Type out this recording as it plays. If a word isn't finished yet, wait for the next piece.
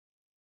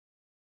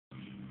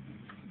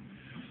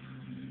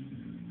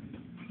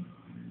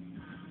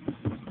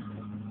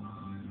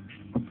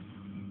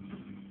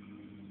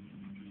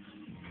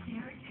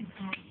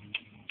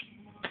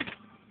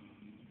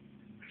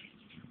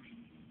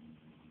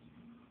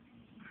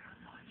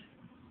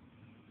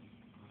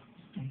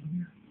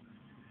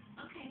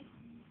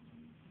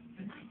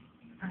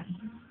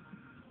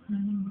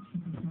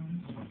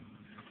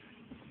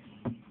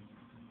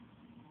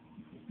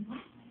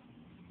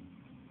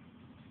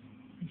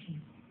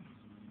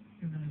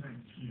Remember,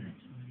 it's cute.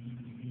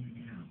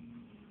 You know,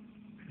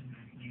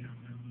 you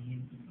don't know me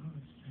in the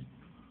post, but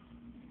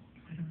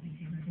I don't think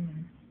you ever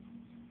did.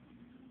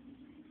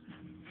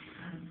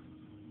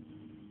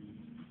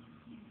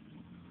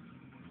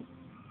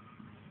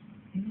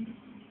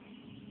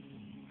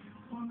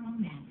 Or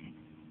romantic.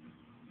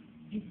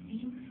 It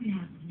seems we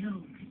have no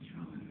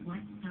control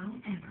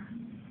whatsoever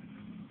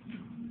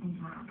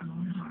over our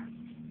own hearts.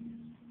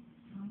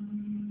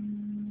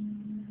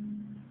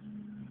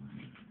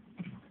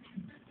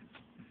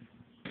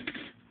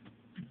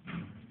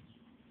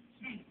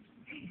 Hey.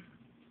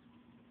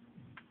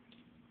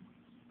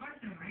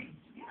 Martha, right?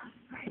 Yeah,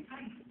 right.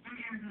 Hi. I'm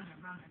Arizona,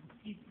 Robin.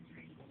 He's the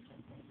dream.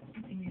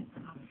 Everything is the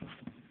hobby.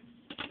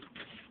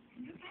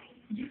 You okay?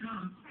 You know,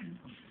 I'm fine.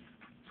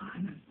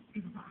 I'm a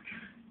people talk.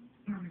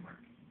 Where we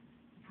work.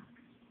 Talk.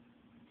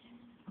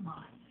 A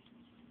lot.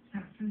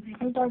 So,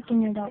 I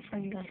darkened it out so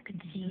you guys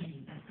could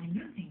see. That I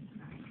know things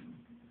about you.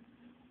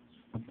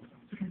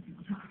 Because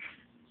people talk.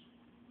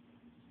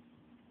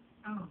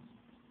 Oh.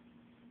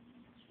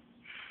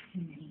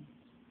 Maybe.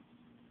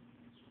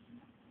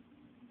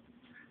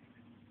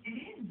 It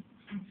is,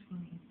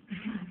 actually.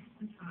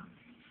 It's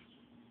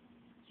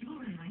people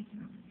really like you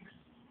over there.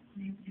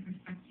 They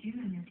respect you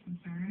and they're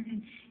concerned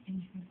and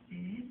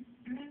interested.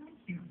 And they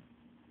like you.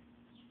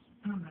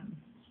 Some of them.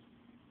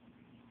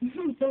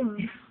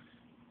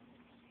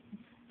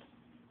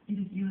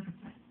 You look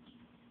upset.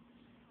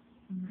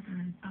 And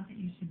I thought that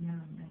you should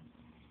know that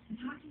the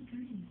talking's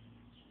good.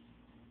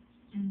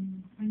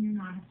 And when you're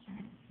not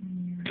upset, when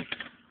you're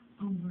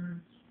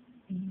over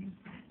being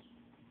upset,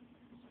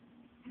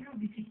 there will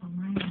be people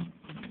lying to you.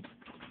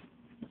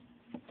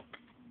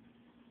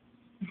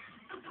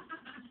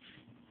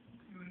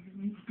 You want to give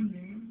me some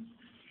names?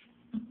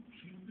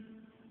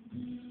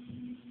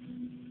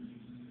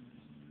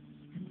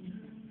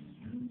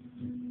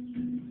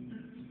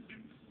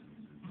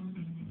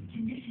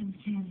 Conditions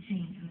can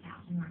change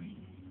without warning.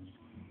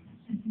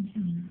 Listen to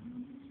me.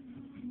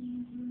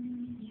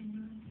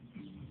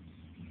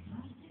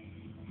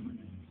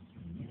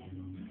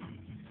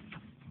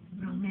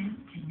 Romance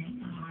can make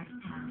the heart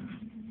pound.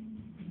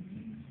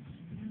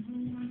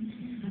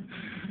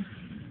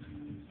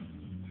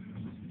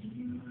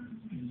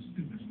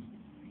 Stupid.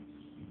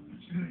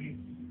 Hey,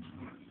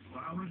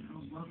 flowers,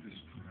 girls love this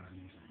crap.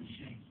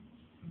 Cliche.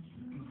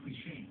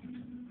 Cliche.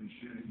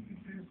 Cliche. You can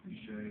say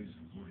cliches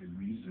for a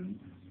reason.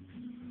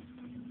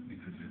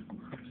 Because it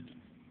works.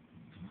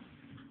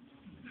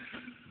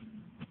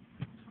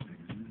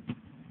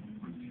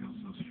 One feels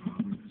so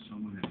strongly for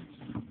someone else.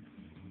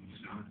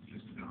 It's not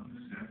just about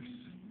the sex.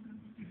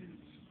 It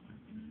is.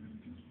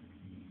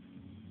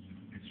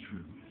 It's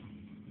true.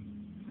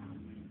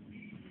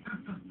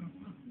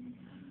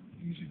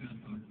 You should not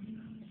talk about that.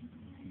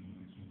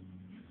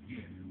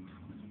 Yeah.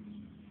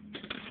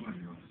 Why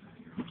you're upset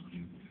here?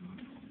 You talk.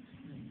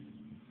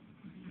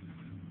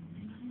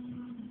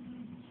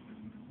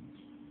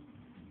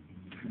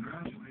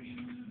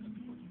 Congratulations.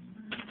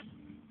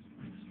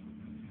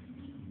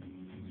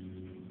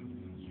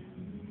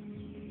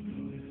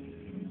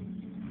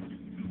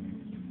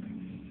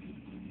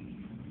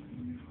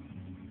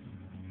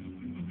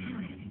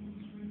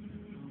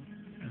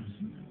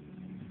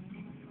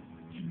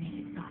 You made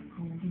it got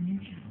cold in your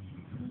chest.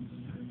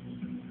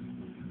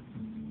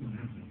 What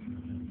happened?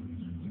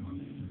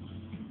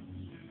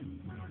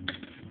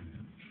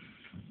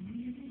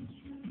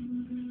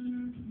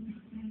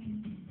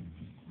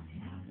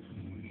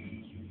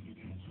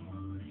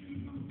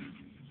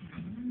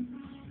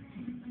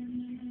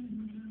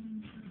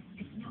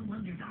 It's no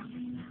wonder doctors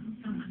spend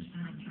so much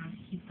time trying to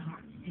keep the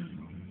heart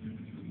stable.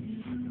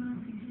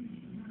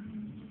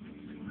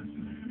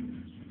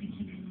 They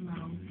keep it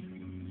slow,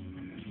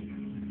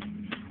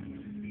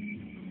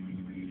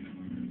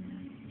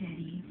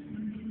 steady,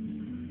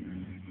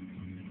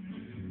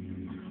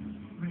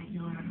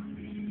 regular.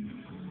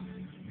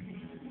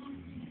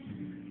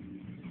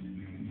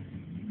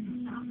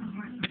 Stop the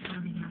heart from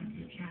pounding out of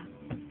your chest.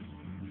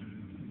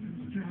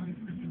 Dread is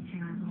something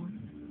terrible.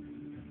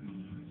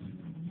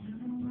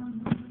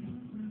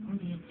 Or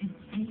the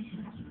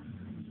anticipation.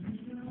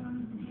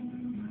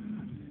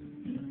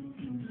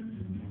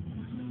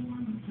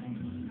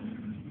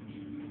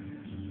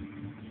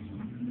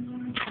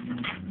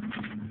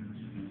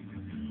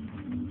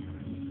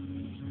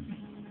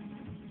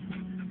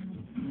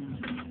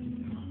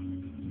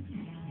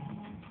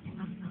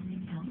 Of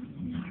something else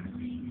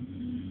entirely.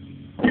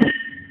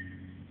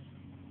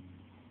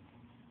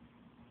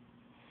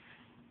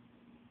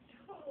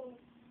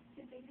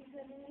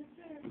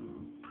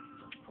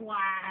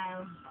 Wow.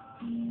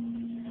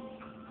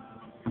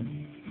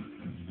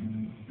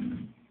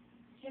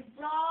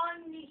 Javon,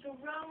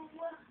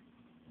 Nicaragua.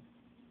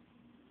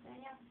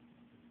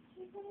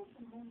 She put us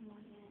some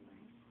homework anyway.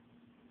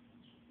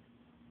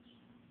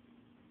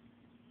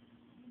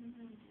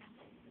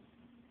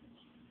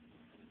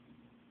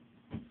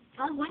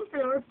 I was waiting for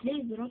the word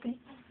please, but okay.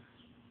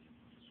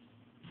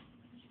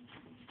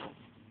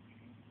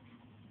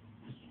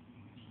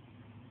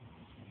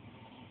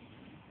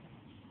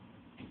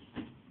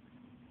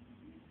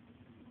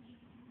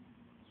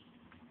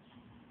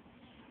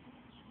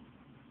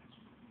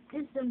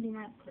 This is something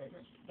I play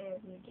like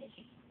every day.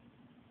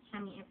 I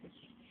mean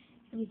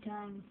every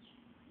time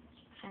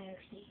I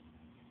actually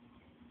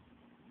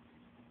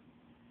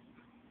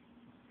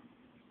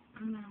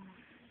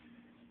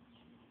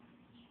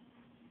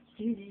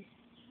do this.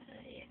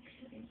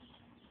 Actually.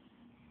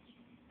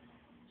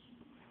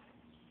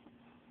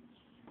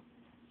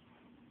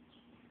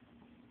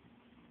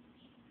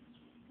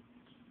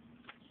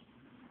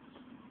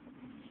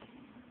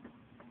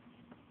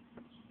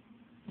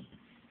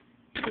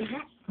 See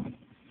that?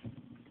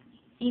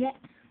 See that?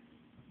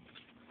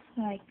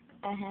 Like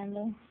a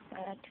handle. I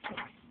have to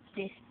fix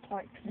this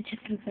part because it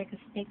just looks like a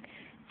stick.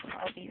 So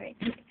I'll be right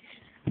back.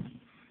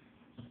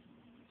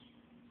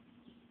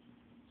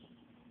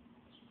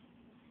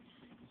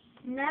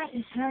 And that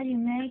is how you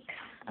make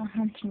a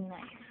hunting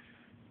knife.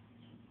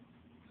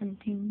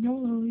 Hunting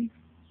knife.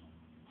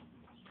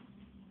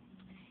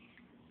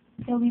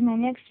 That'll be my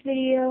next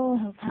video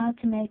of how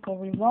to make a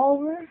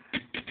revolver.